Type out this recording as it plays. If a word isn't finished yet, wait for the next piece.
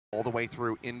all the way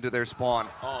through into their spawn,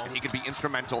 and he could be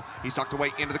instrumental. He's tucked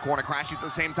away into the corner, crashes at the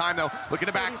same time though, looking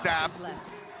to backstab.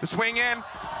 The swing in,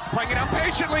 he's playing it out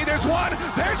patiently, there's one,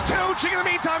 there's two, Ching in the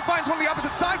meantime finds one on the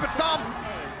opposite side, but Som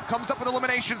comes up with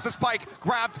eliminations, the spike,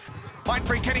 grabbed, Mind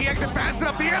Freak, can he exit fast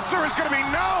enough? The answer is gonna be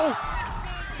no!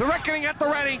 The Reckoning at the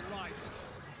ready.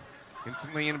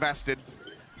 Instantly invested,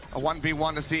 a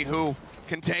 1v1 to see who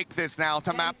can take this now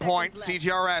to map point.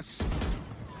 Cgrs,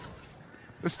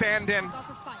 the stand-in.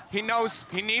 He knows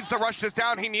he needs to rush this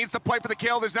down. He needs to play for the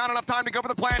kill. There's not enough time to go for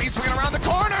the plan. He's swinging around the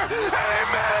corner, and he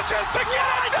manages to get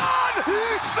it done!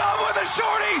 Some with a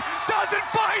shorty doesn't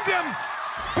find him!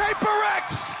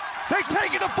 Prx, they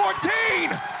take it to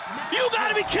 14! You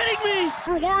gotta be kidding me!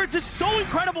 For words, it's so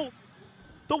incredible.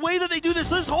 The way that they do this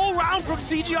whole round from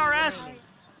Cgrs.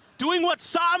 Doing what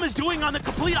Som is doing on the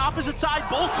complete opposite side,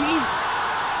 both teams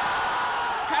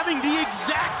having the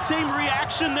exact same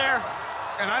reaction there.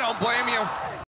 And I don't blame you.